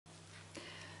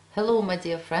Hello, my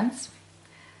dear friends.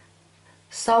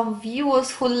 Some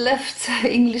viewers who left,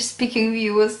 English-speaking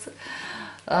viewers,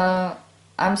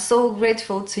 I'm so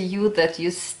grateful to you that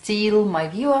you still my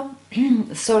viewer.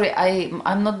 Sorry,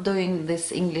 I'm not doing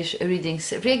this English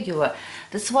readings regular.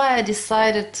 That's why I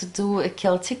decided to do a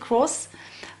Celtic Cross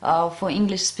for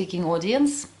English-speaking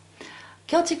audience.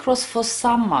 Celtic Cross for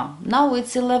summer. Now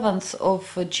it's 11th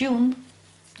of June.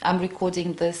 I'm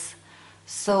recording this,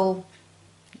 so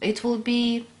it will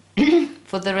be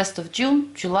for the rest of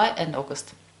June, July and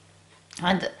August.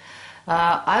 And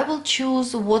I will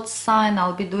choose what sign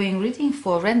I'll be doing reading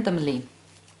for randomly.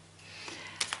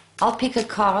 I'll pick a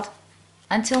card.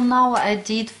 Until now I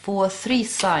did for 3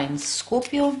 signs: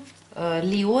 Scorpio,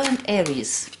 Leo and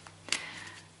Aries.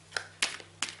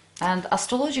 And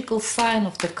astrological sign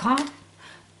of the card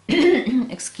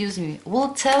excuse me, will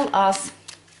tell us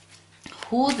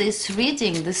who this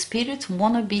reading, the spirit,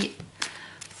 wanna be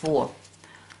for.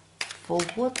 For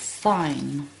what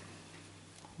sign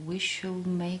we should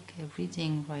make a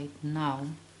reading right now.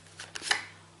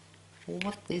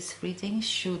 What this reading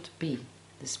should be.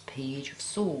 This Page of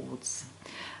Swords.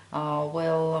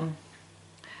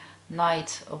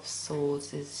 Knight of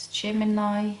Swords is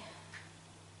Gemini.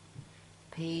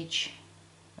 Page,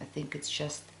 I think it's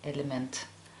just element.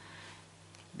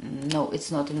 No,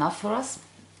 it's not enough for us.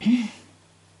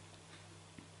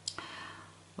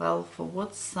 Well, for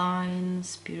what sign,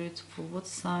 Spirit, for what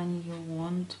sign you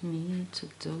want me to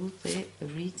do the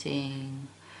reading?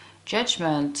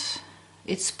 Judgment,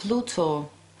 it's Pluto.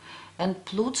 And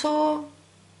Pluto,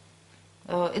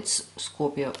 it's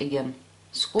Scorpio again.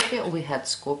 Scorpio, we had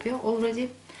Scorpio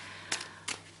already.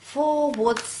 For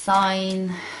what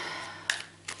sign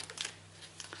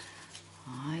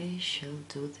I shall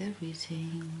do the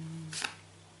reading?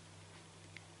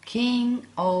 King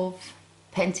of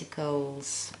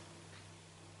Pentacles.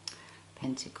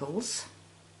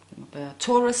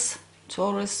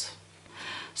 Taurus.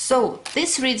 So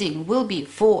this reading will be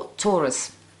for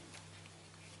Taurus.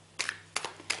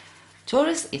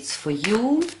 Taurus, it's for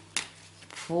you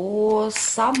for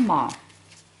summer.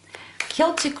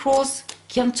 Celtic Cross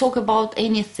can talk about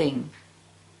anything.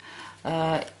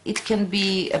 It can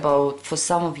be about, for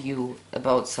some of you,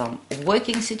 about some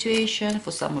working situation,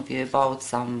 for some of you about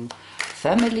some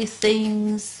family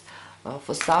things,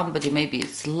 for somebody maybe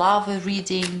it's love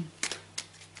reading.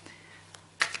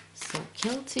 So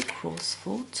Celtic Cross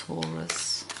for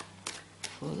Taurus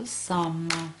for the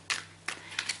summer.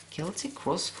 Celtic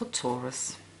Cross for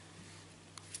Taurus.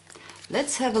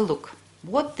 Let's have a look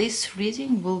what this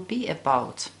reading will be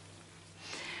about.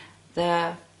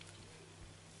 The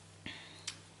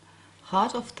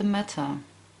heart of the matter.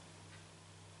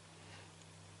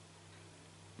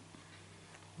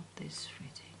 What this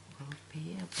reading will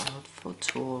be about for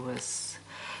Taurus.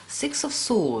 6 of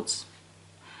Swords.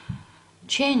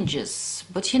 Changes,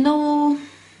 but you know,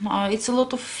 it's a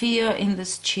lot of fear in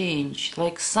this change.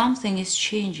 Like something is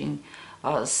changing,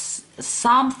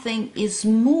 something is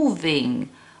moving,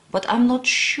 but I'm not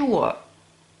sure.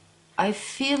 I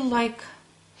feel like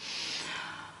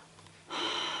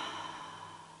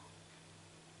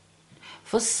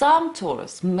for some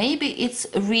Taurus, maybe it's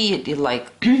really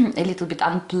like a little bit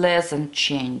unpleasant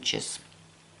changes.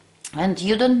 And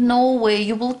you don't know where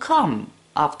you will come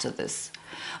after this.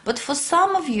 But for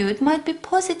some of you, it might be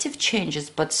positive changes,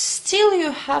 but still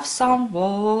you have some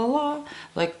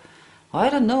like, I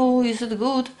don't know, is it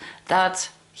good that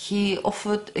he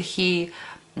offered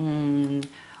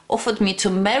me to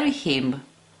marry him,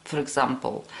 for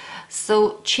example.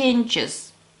 So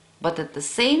changes, but at the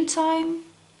same time,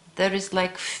 there is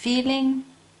like feeling,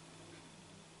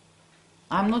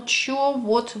 I'm not sure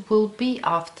what will be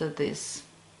after this.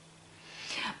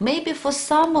 Maybe for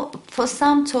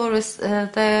some Taurus,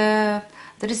 there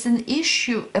is an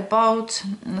issue about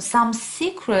some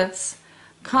secrets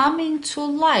coming to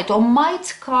light, or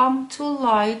might come to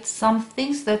light, some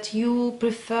things that you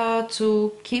prefer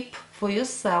to keep for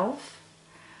yourself.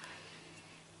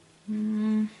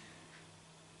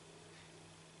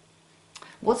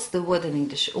 What's the word in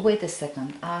English? Wait a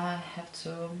second, I have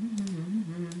to...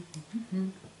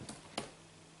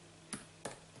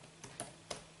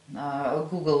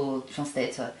 Google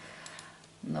Translator.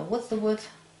 Now, what's the word?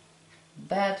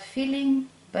 Bad feeling,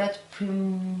 bad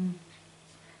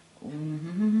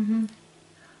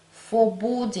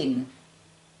foreboding,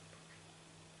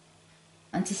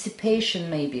 anticipation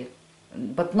maybe,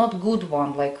 but not good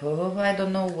one, like, oh, I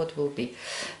don't know what will be.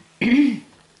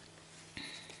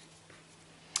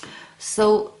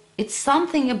 So it's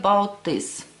something about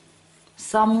this,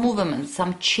 some movement,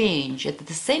 some change. At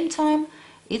the same time,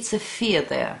 it's a fear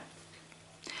there.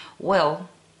 Well,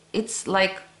 it's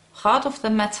like heart of the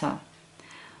matter.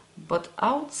 But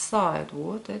outside,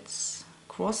 what it's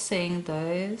crossing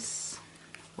this,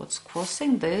 what's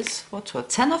crossing this? What?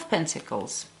 10 of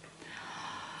Pentacles.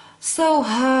 So,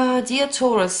 dear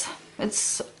Taurus,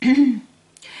 it's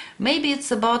maybe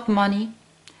it's about money,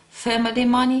 family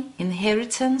money,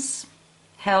 inheritance,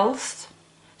 health,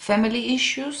 family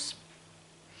issues,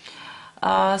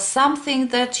 something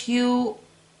that you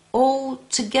owe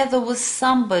together with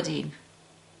somebody,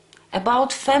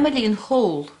 about family in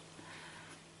whole,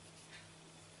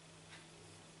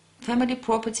 family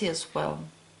property as well.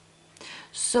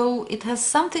 So it has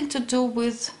something to do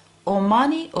with or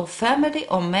money or family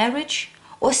or marriage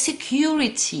or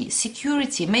security.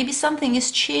 Maybe something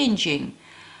is changing,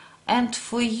 and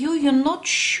for you, you're not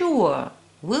sure.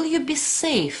 Will you be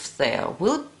safe there?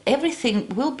 Will everything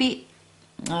will be?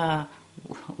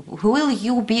 Will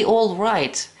you be all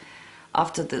right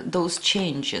after those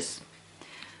changes?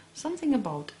 Something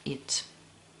about it.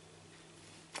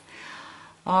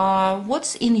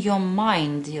 What's in your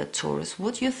mind, dear Taurus?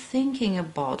 What you're thinking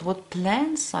about? What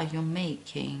plans are you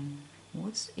making?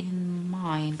 What's in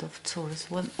mind of Taurus?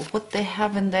 What they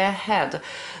have in their head?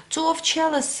 2 of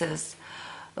Chalices.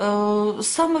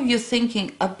 Some of you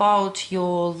thinking about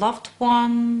your loved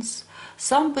ones.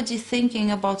 Somebody thinking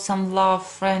about some love,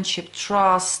 friendship,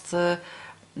 trust.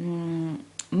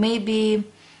 Maybe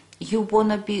you want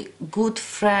to be good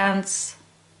friends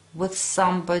with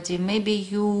somebody. Maybe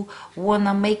you want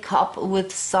to make up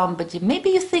with somebody.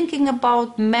 Maybe you're thinking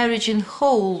about marriage in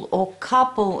whole or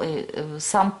couple,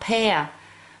 some pair,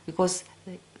 because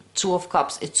 2 of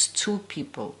Cups, it's 2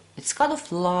 people. It's God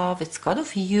of love, it's God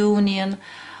of union,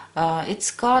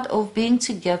 it's God of being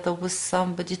together with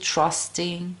somebody,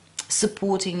 trusting,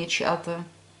 supporting each other.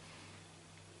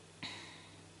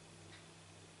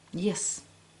 Yes.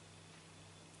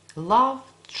 Love,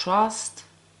 trust,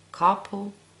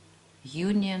 couple,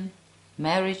 union,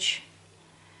 marriage,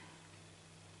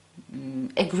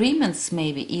 agreements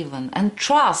maybe even, and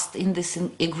trust in these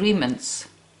agreements.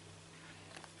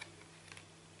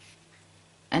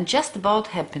 And just about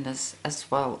happiness as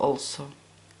well also.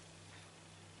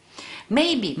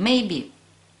 Maybe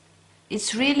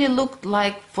it's really looked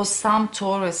like for some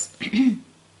Taurus,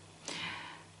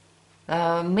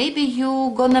 maybe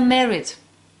you're gonna marry it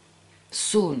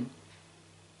soon.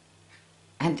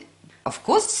 And of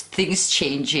course things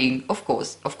changing, of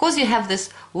course you have this,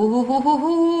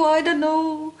 I don't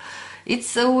know, it's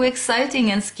so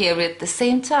exciting and scary at the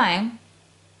same time,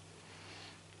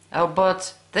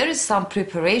 but there is some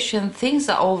preparation, things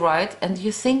are all right, and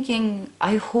you're thinking,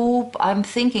 I'm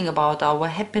thinking about our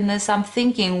happiness, I'm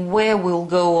thinking where we'll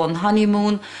go on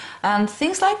honeymoon and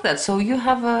things like that. So you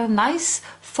have nice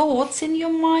thoughts in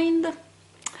your mind.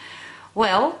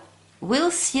 Well,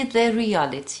 we'll see the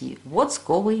reality, what's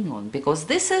going on, because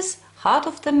this is heart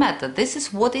of the matter, this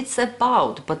is what it's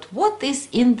about. But what is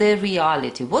in the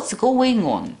reality? What's going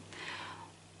on?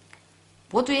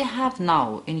 What do you have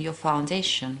now in your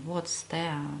foundation? What's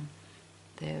there?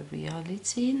 The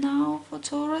reality now for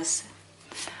Taurus?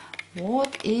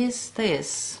 What is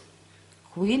this?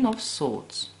 Queen of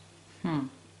Swords.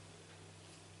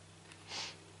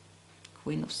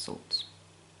 Queen of Swords.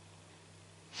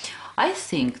 I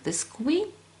think this Queen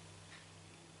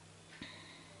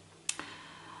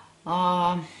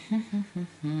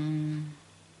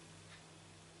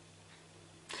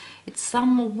it's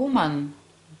some woman,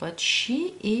 but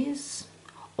she is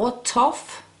or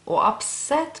tough or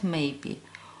upset maybe,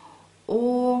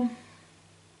 or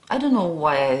I don't know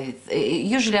why.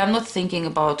 Usually I'm not thinking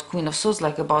about Queen of Swords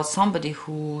like about somebody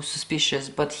who's suspicious,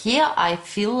 but here I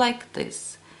feel like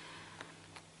this.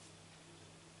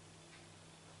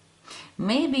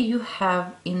 Maybe you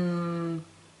have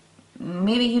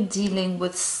maybe you're dealing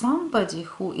with somebody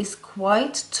who is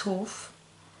quite tough,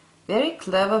 very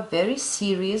clever, very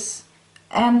serious,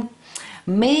 and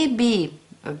maybe,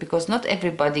 because not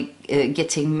everybody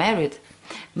getting married,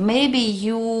 maybe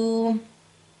you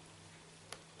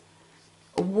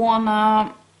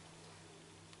wanna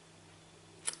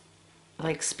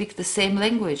like speak the same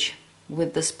language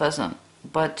with this person,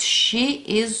 but she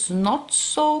is not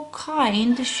so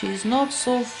kind, she's not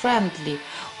so friendly.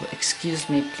 Oh, excuse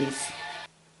me, please.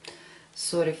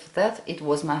 Sorry for that. It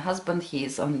was my husband. He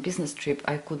is on business trip.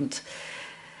 I couldn't.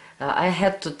 I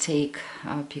had to pick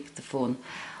the phone.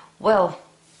 Well,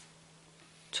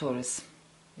 Taurus,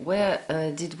 where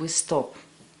did we stop?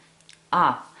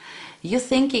 You're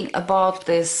thinking about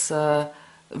this,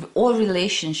 or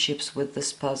relationships with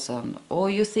this person, or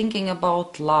you're thinking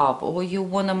about love, or you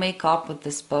want to make up with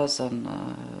this person,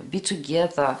 be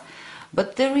together.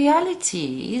 But the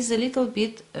reality is a little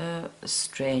bit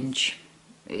strange.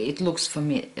 It looks for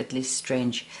me at least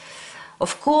strange.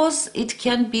 Of course, it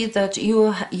can be that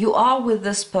you are with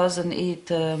this person. It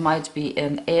might be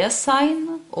an air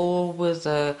sign or with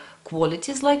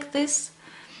qualities like this.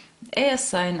 Air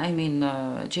sign, I mean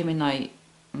Gemini,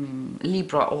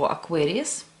 Libra or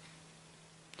Aquarius.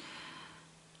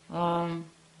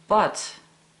 But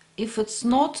if it's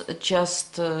not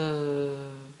just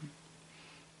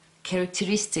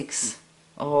characteristics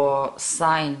or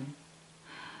sign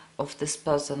of this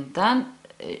person, then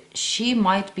she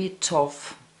might be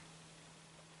tough.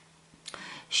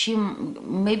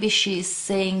 Maybe she's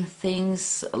saying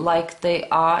things like they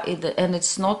are, and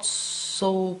it's not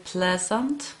so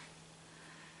pleasant.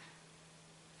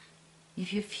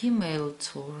 If you're female,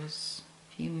 Taurus,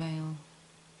 female,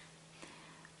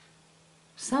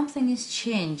 something is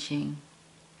changing.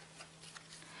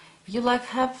 You like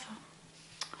have,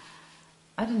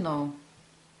 I don't know,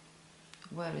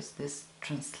 where is this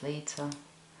translator?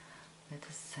 Wait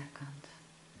a second.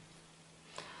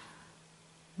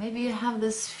 Maybe you have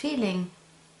this feeling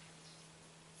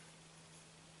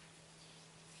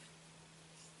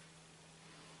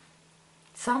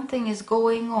something is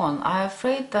going on. I'm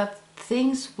afraid that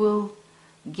things will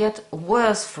get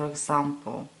worse, for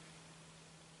example.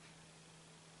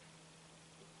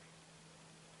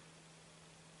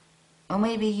 Or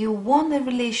maybe you want the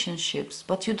relationships,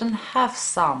 but you don't have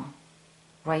some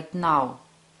right now.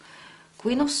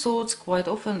 Queen of Swords, quite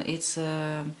often it's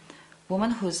a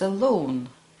woman who's alone.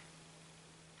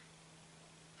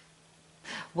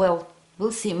 Well,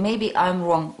 we'll see. Maybe I'm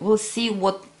wrong. We'll see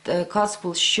what the cards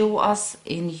will show us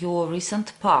in your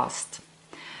recent past.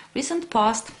 Recent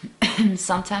past,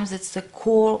 sometimes it's the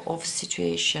core of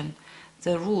situation,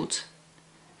 the root.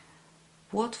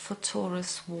 What for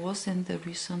Taurus was in the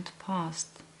recent past?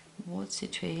 What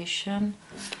situation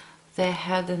they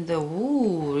had in the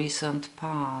recent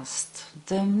past?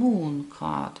 The Moon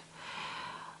card.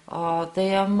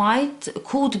 There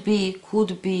could be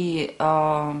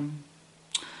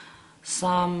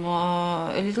some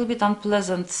a little bit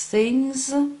unpleasant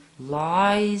things,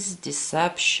 lies,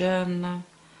 deception,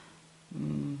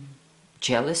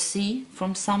 jealousy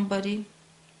from somebody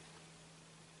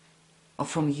or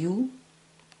from you.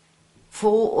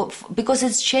 Because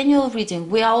it's general reading,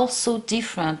 we are all so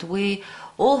different. We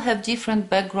all have different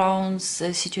backgrounds,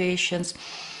 situations.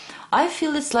 I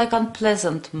feel it's like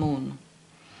unpleasant moon.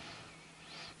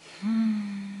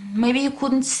 Maybe you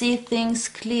couldn't see things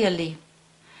clearly.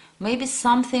 Maybe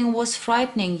something was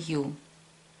frightening you.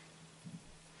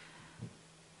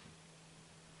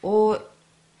 Or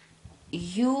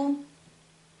it's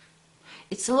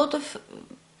a lot of,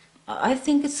 I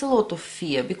think it's a lot of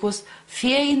fear, because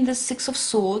fear in the Six of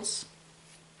Swords,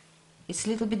 it's a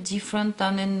little bit different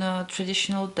than in a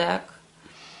traditional deck.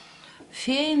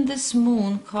 Fear in this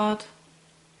Moon card,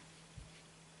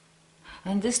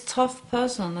 and this tough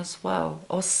person as well,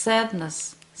 or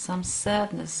sadness, some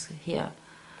sadness here.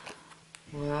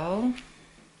 Well,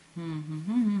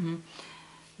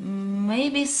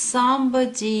 maybe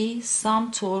somebody,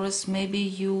 some Taurus, maybe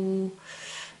you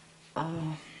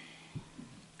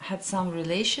had some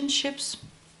relationships,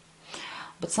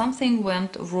 but something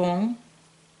went wrong,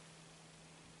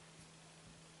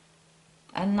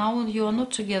 and now you are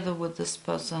not together with this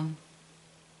person,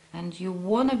 and you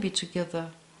want to be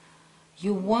together,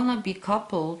 you want to be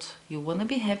coupled, you want to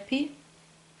be happy,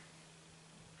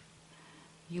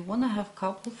 you want to have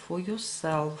couple for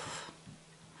yourself,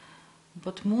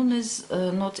 but Moon is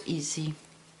not easy.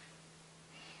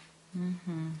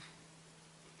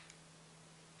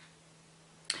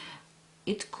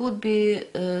 It could be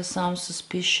some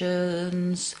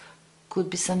suspicions, could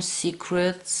be some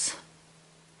secrets.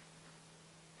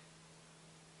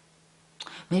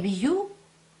 Maybe you,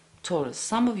 Taurus,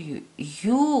 some of you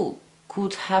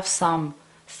could have some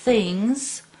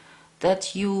things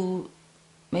that you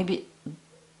maybe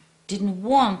didn't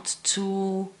want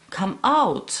to come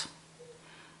out,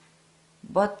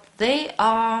 but they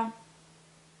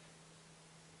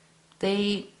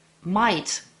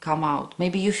might come out.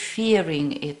 Maybe you're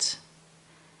fearing it,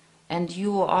 and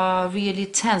you are really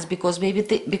tense because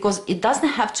because it doesn't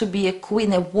have to be a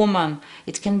queen, a woman.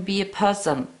 It can be a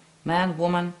person, man,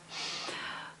 woman,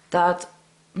 that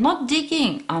not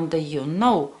digging under you,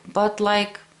 no, but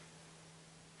like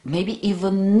maybe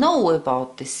even know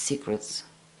about these secrets,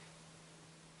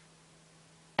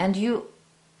 and you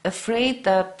afraid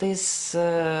that this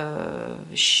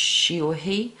she or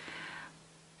he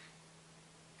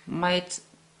might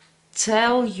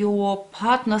tell your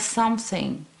partner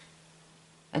something,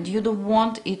 and you don't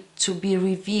want it to be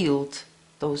revealed,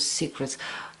 those secrets.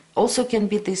 Also can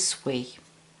be this way.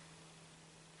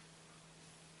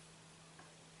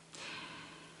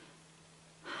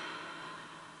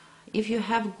 if you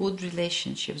have good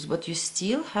relationships, but you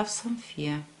still have some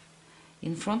fear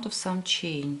in front of some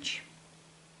change,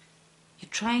 you're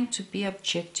trying to be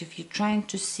objective, you're trying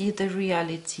to see the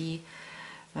reality,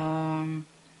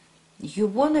 you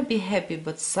want to be happy,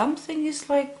 but something is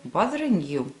like bothering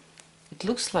you. It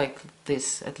looks like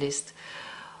this, at least.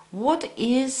 What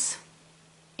is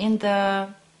in the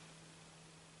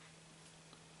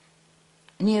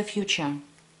near future?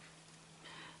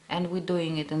 And we're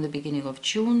doing it in the beginning of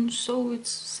June, so it's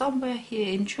somewhere here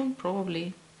in June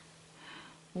probably.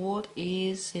 What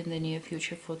is in the near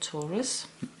future for Taurus?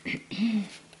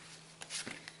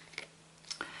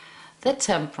 The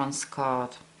Temperance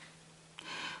card.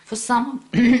 For some,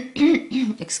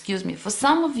 excuse me, for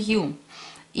some of you,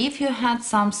 if you had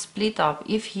some split up,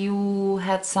 if you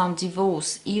had some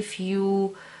divorce, if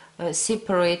you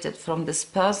separated from this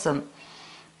person,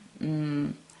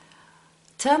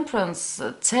 Temperance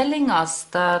telling us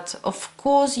that of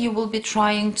course you will be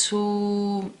trying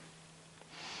to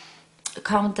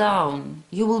calm down,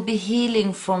 you will be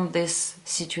healing from this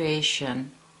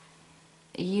situation,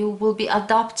 you will be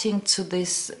adapting to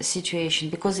this situation,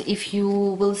 because if you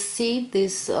will see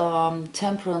this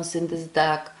Temperance in this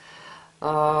deck,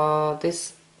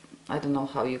 this, I don't know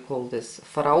how you call this,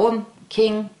 Pharaoh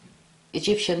king,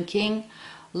 Egyptian king,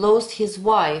 lost his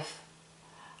wife,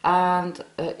 and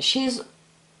she's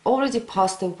already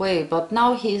passed away, but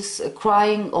now he's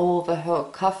crying over her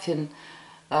coffin.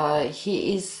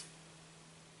 He is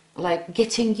like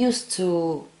getting used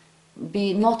to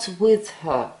be not with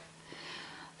her.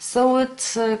 So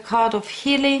it's a card of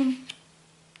healing,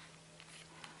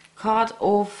 card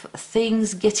of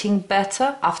things getting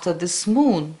better after this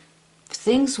moon.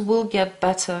 Things will get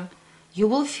better, you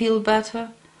will feel better.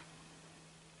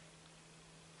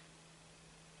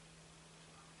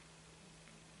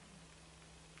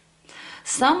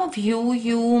 Some of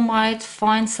you might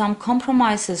find some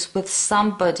compromises with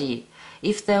somebody.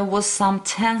 If there was some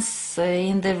tense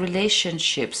in the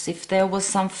relationships, if there was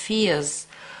some fears,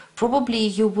 probably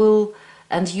you will,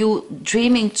 and you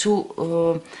dreaming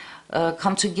to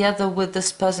come together with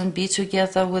this person, be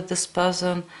together with this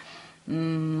person,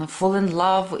 fall in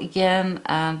love again,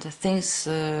 and things,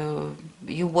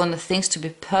 you want things to be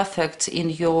perfect in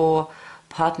your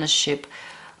partnership.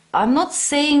 I'm not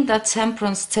saying that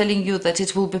Temperance telling you that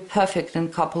it will be perfect in a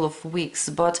couple of weeks,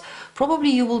 but probably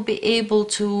you will be able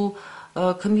to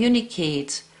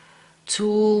communicate,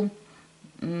 to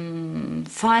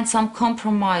find some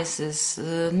compromises,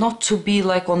 not to be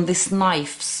like on these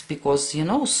knives, because you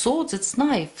know, swords, it's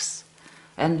knives,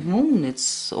 and moon,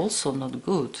 it's also not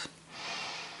good.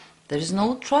 There is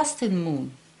no trust in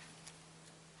moon.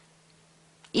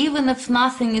 Even if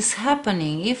nothing is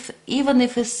happening, even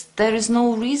if there is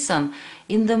no reason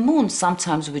in the moon,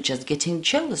 sometimes we're just getting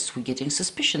jealous, we're getting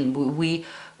suspicion, we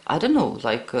I don't know,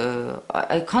 like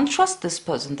I can't trust this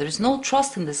person, there is no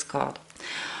trust in this card.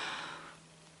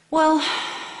 Well,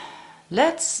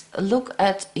 let's look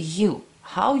at you,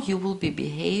 how you will be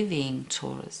behaving,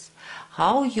 Taurus,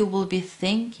 how you will be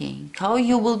thinking, how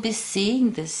you will be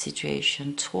seeing this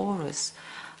situation, Taurus.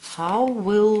 How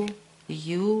will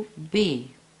you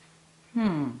be?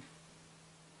 You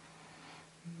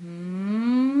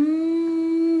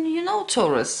know,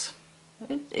 Taurus,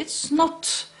 it's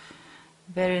not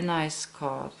very nice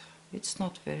card. It's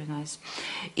not very nice.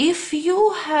 If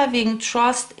you having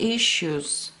trust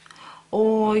issues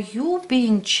or you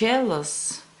being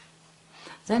jealous,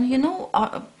 then you know,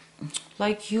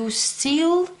 like you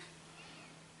still,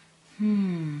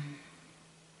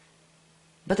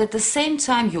 but at the same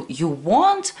time, you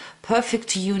want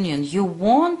perfect union, you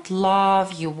want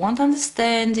love, you want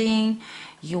understanding,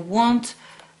 you want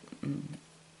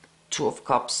Two of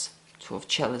Cups, Two of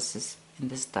Chalices in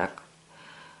this deck.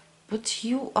 But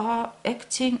you are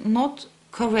acting not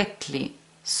correctly,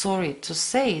 sorry to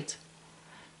say it.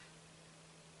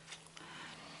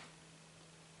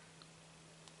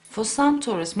 For some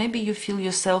Taurus, maybe you feel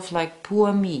yourself like,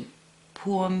 poor me,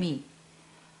 poor me.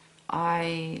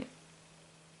 I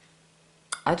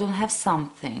don't have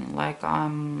something, like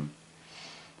I'm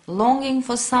longing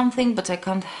for something but I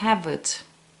can't have it.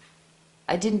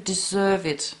 I didn't deserve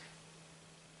it.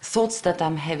 Thoughts that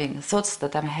I'm having,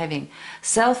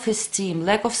 self-esteem,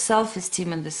 lack of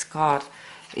self-esteem in this card.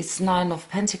 It's Nine of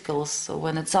Pentacles, so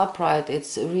when it's upright,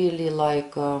 it's really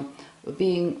like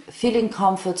feeling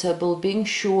comfortable, being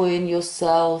sure in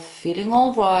yourself, feeling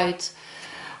all right.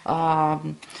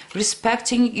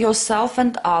 Respecting yourself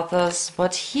and others,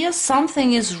 but here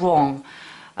something is wrong,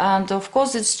 and of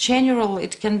course it's general,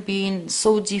 it can be in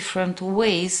so different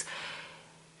ways.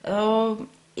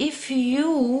 If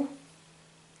you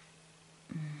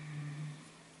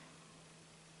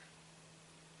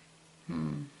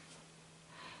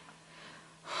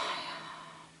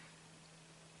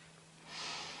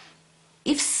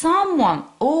if someone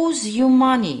owes you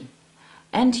money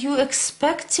and you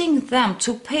expecting them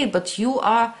to pay, but you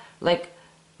are like,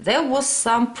 there was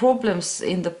some problems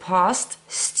in the past,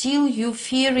 still you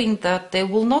fearing that they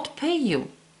will not pay you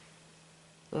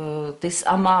this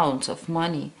amount of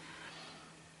money.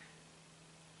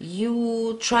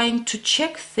 You trying to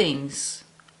check things,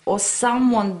 or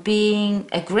someone being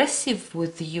aggressive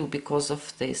with you because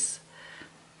of this.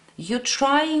 You're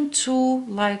trying to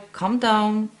like calm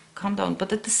down,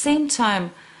 but at the same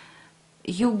time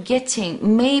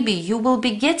maybe you will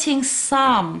be getting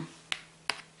some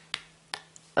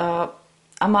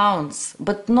amounts,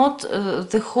 but not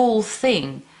the whole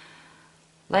thing.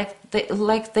 Like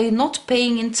they're not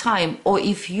paying in time, or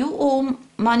if you owe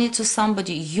money to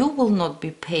somebody, you will not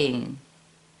be paying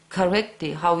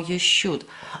correctly how you should.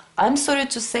 I'm sorry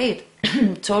to say it,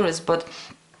 Taurus, but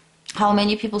how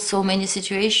many people, so many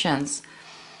situations.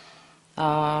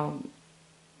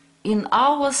 In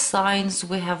our signs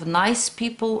we have nice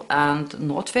people and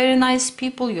not very nice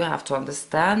people. You have to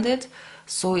understand it.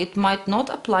 So it might not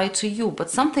apply to you, but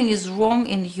something is wrong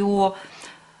in your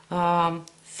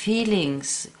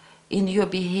feelings, in your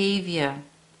behavior.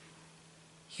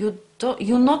 You're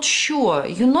not sure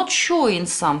in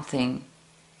something.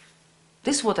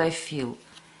 This is what I feel.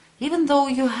 Even though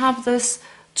you have this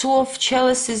two of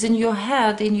chalices in your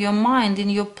head, in your mind, in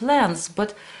your plans,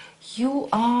 but you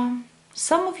are,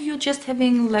 some of you just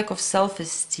having lack of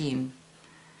self-esteem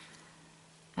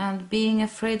and being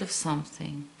afraid of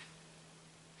something.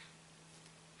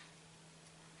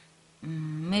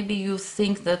 Maybe you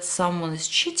think that someone is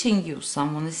cheating you,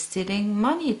 someone is stealing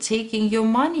money, taking your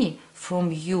money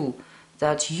from you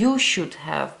that you should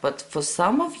have. But for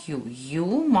some of you, you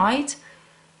might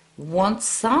want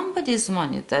somebody's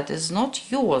money that is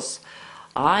not yours.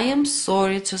 I am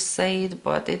sorry to say it,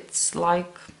 but it's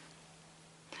like,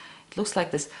 it looks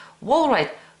like this. All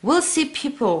right, we'll see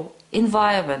people,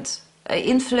 environment,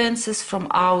 influences from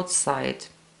outside.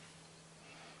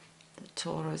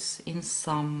 Taurus in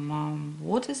some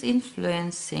what is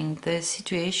influencing the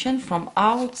situation from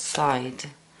outside?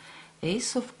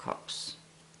 Ace of Cups.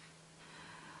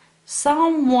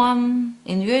 Someone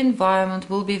in your environment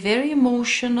will be very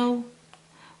emotional,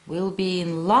 will be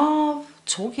in love,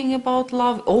 talking about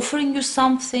love, offering you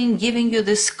something, giving you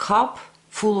this cup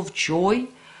full of joy,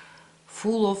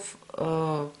 full of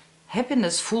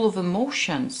happiness, full of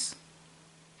emotions.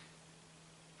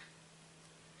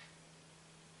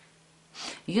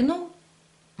 You know,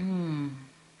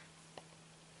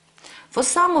 for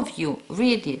some of you,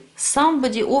 really,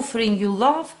 somebody offering you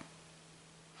love,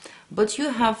 but you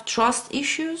have trust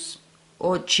issues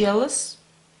or jealous,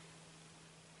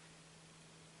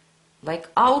 like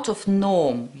out of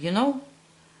norm, you know.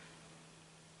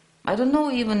 I don't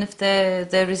know even if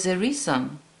there is a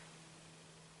reason.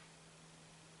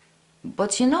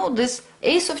 But you know, this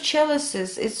Ace of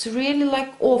Chalices, it's really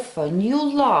like offer, new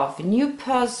love, new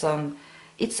person.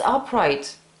 It's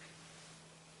upright.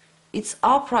 It's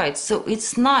upright, so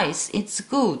it's nice, it's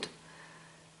good.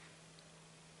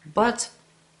 But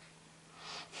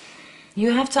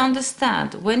you have to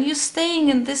understand, when you're staying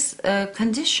in this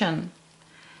condition,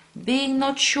 being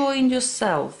not sure in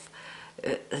yourself,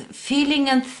 feeling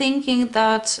and thinking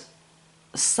that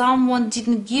someone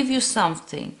didn't give you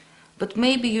something, but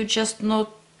maybe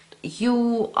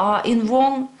you are in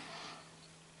wrong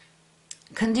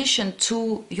condition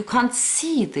to, you can't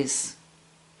see this.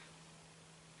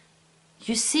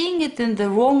 You're seeing it in the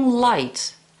wrong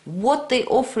light. What they're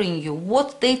offering you,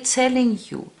 what they're telling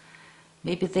you.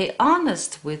 Maybe they're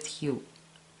honest with you.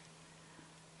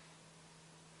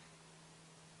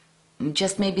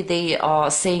 Just maybe they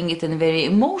are saying it in a very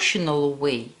emotional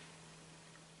way.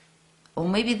 Or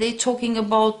maybe they're talking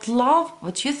about love,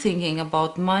 but you're thinking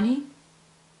about money.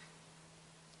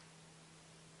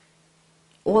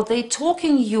 Or they're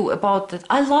talking you about that,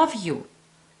 I love you,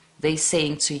 they're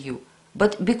saying to you.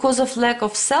 But because of lack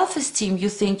of self-esteem, you're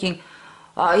thinking,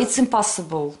 it's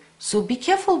impossible. So be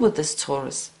careful with this,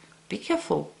 Taurus. Be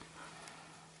careful.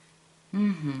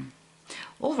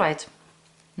 All right.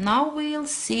 Now we'll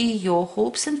see your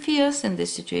hopes and fears in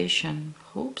this situation.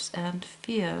 Hopes and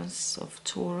fears of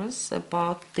Taurus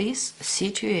about this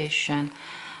situation.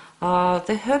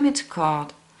 The Hermit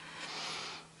card.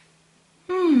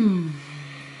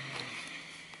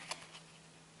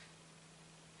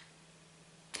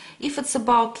 If it's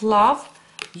about love,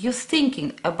 you're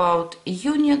thinking about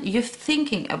union, you're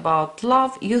thinking about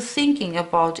love, you're thinking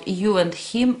about you and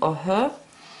him or her,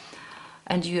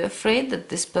 and you're afraid that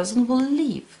this person will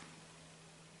leave.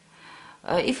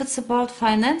 If it's about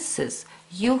finances,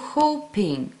 you're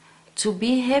hoping to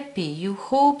be happy, you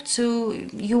want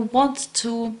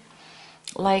to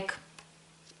like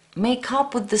make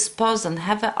up with this person,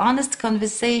 have an honest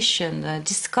conversation,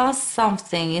 discuss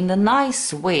something in a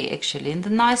nice way, actually, in the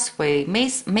nice way,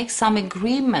 make some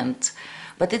agreement,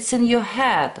 but it's in your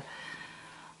head.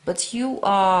 But you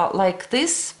are like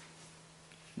this,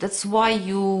 that's why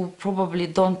you probably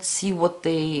don't see what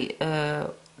they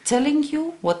telling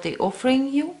you, what they offering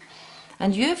you,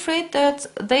 and you're afraid that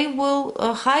they will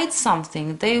hide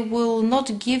something, they will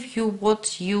not give you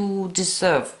what you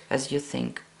deserve, as you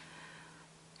think.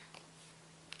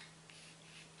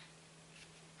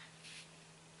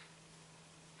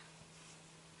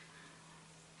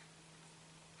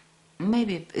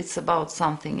 Maybe it's about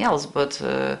something else, but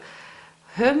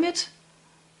Hermit,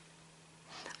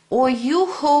 or you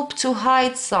hope to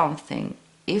hide something.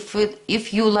 If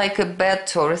you like a bad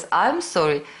Taurus, I'm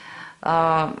sorry,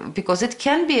 because it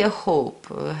can be a hope.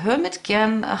 Hermit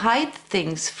can hide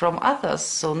things from others,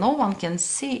 so no one can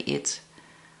see it.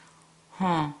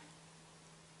 But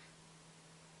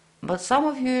some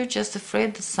of you are just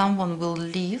afraid that someone will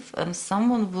leave and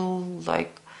someone will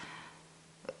like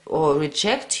or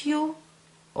reject you,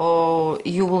 or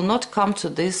you will not come to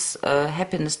this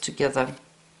happiness together.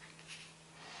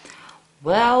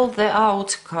 Well, the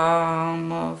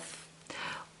outcome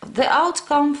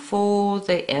for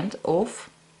the end of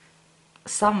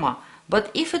summer. But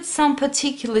if it's some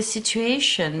particular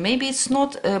situation, maybe it's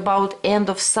not about end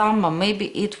of summer, maybe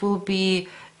it will be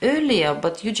earlier,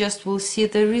 but you just will see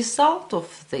the result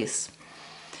of this.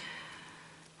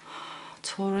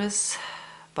 Taurus,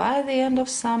 by the end of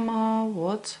summer,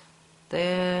 what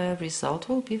the result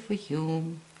will be for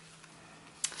you.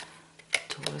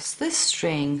 Taurus, the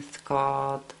strength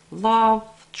card, love,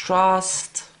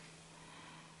 trust,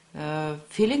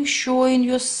 feeling sure in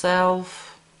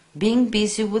yourself, being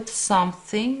busy with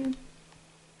something.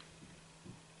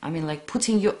 I mean, like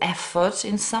putting your effort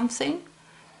in something.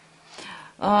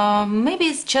 Maybe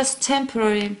it's just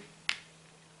temporary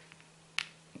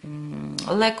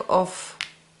lack of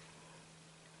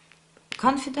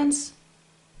confidence.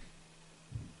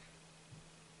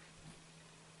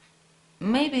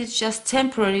 Maybe it's just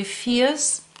temporary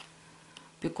fears,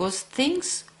 because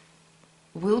things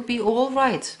will be all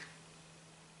right.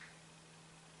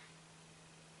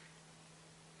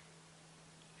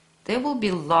 There will be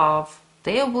love,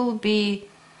 there will be,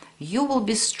 you will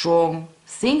be strong,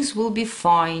 things will be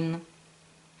fine,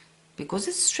 because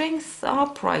it's strength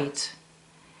upright.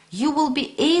 You will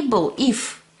be able,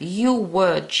 if you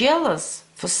were jealous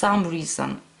for some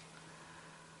reason,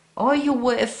 or you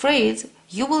were afraid,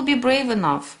 you will be brave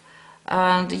enough,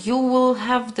 and you will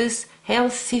have this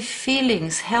healthy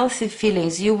feelings.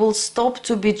 You will stop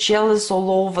to be jealous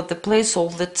all over the place all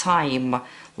the time,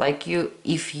 like you,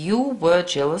 if you were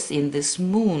jealous in this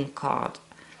moon card.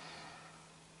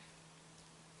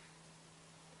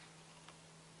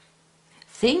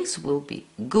 Things will be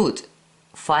good,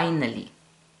 finally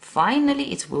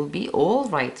it will be all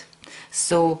right.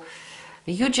 So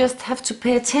you just have to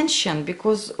pay attention,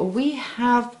 because we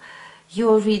have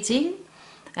your reading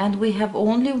and we have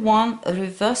only one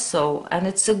reversal, and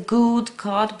it's a good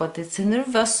card, but it's in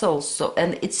reversal. So,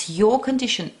 and it's your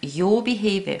condition, your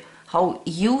behavior, how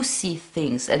you see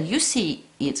things, and you see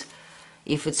it.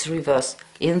 If it's reversed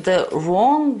in the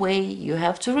wrong way, you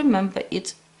have to remember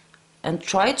it and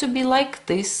try to be like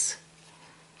this.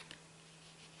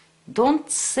 Don't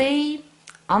say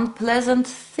unpleasant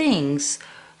things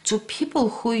to people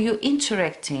who you're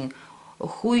interacting,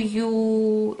 who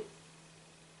you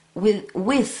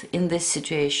with in this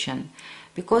situation.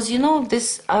 Because you know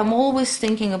this, I'm always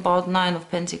thinking about Nine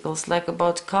of Pentacles, like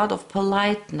about card of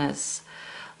politeness,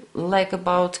 like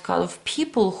about card of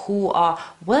people who are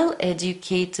well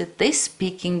educated, they're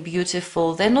speaking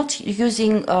beautiful, they're not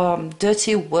using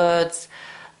dirty words,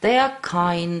 they are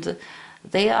kind,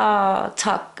 they are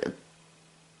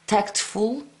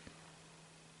tactful.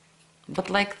 But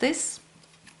like this,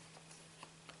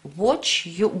 watch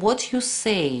what you're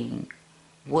saying,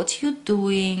 what you're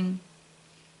doing,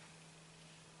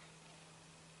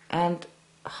 and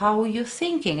how you're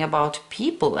thinking about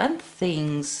people and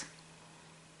things,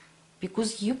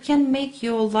 because you can make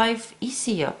your life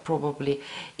easier probably.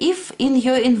 If in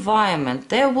your environment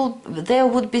there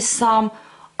would be some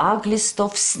ugly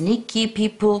stuff, sneaky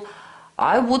people,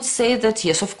 I would say that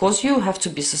yes, of course you have to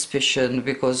be suspicious,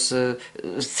 because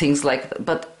things like that.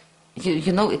 But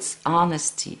you know, it's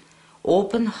honesty,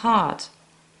 open heart,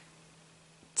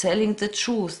 telling the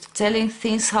truth, telling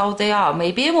things how they are.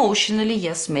 Maybe emotionally,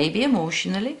 yes, maybe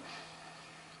emotionally.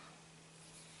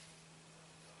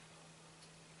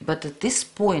 But at this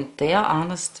point, they are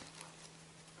honest.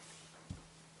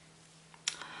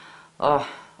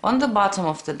 On the bottom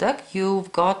of the deck,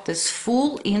 you've got this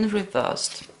Fool in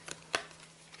reversed.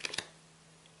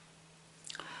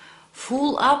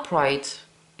 Fool upright.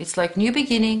 It's like new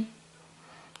beginning.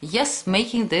 Yes,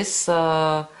 making this...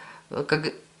 I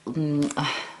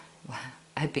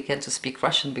began to speak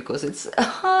Russian because it's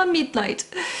midnight.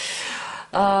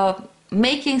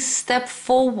 Making step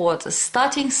forward,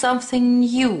 starting something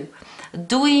new.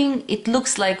 Doing, it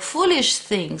looks like foolish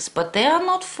things, but they are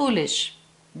not foolish.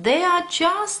 They are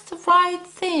just right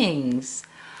things.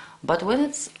 But when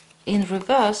it's in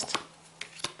reversed,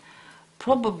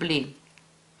 probably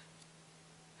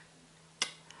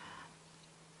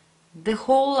the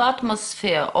whole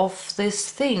atmosphere of this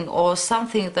thing or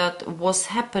something that was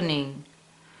happening,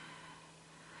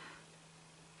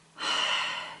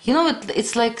 you know,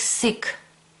 it's like sick,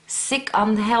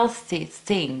 unhealthy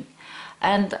thing,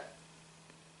 and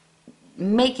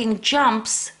making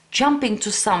jumping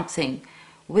to something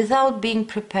without being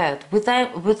prepared,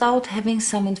 without having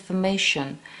some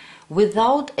information,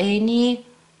 without any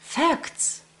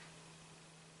facts.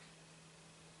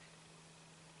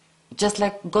 Just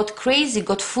like got crazy,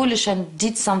 got foolish and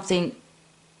did something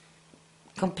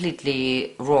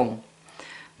completely wrong.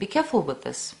 Be careful with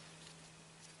this.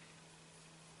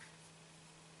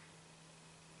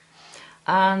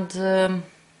 And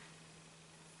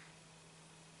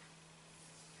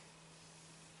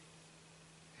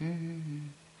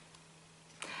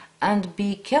and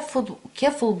be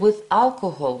careful with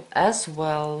alcohol as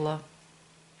well,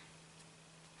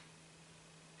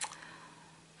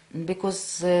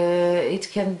 because it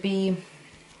can be,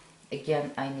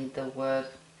 again, I need the word,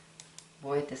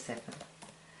 wait a second,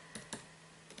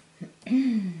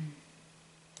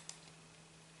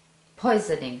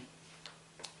 poisoning,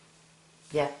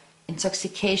 yeah,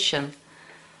 intoxication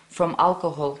from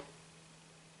alcohol.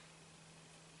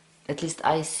 At least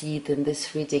I see it in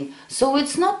this reading. So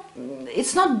it's not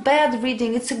bad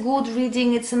reading, it's a good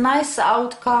reading, it's a nice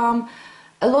outcome.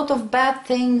 A lot of bad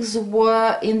things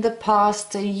were in the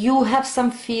past. You have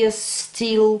some fears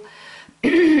still.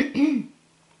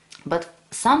 But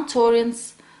some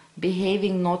Taurans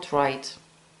behaving not right.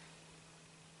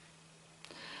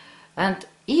 And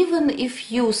even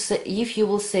if you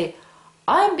will say,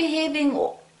 I'm behaving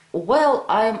well,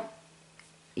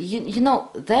 you know,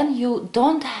 then you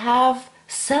don't have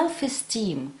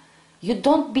self-esteem. You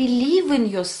don't believe in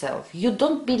yourself. You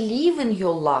don't believe in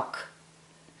your luck.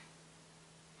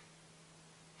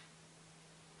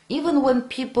 Even when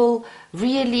people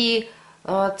really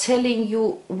telling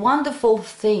you wonderful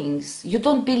things, you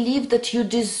don't believe that you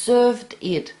deserved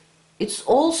it. It's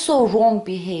also wrong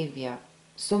behavior.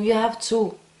 So you have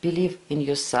to believe in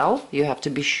yourself. You have to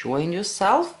be sure in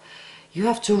yourself. You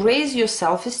have to raise your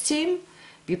self-esteem.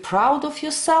 Be proud of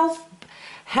yourself.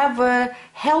 Have a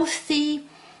healthy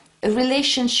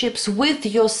relationships with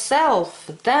yourself.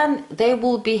 Then they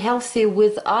will be healthy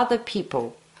with other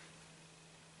people.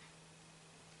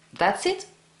 That's it,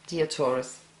 dear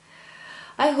Taurus.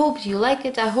 I hope you like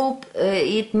it. I hope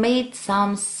it made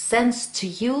some sense to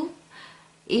you.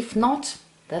 If not,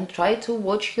 then try to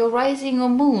watch your rising or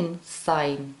moon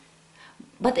sign.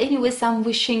 But anyways, I'm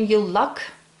wishing you luck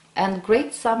and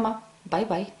great summer. Bye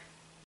bye.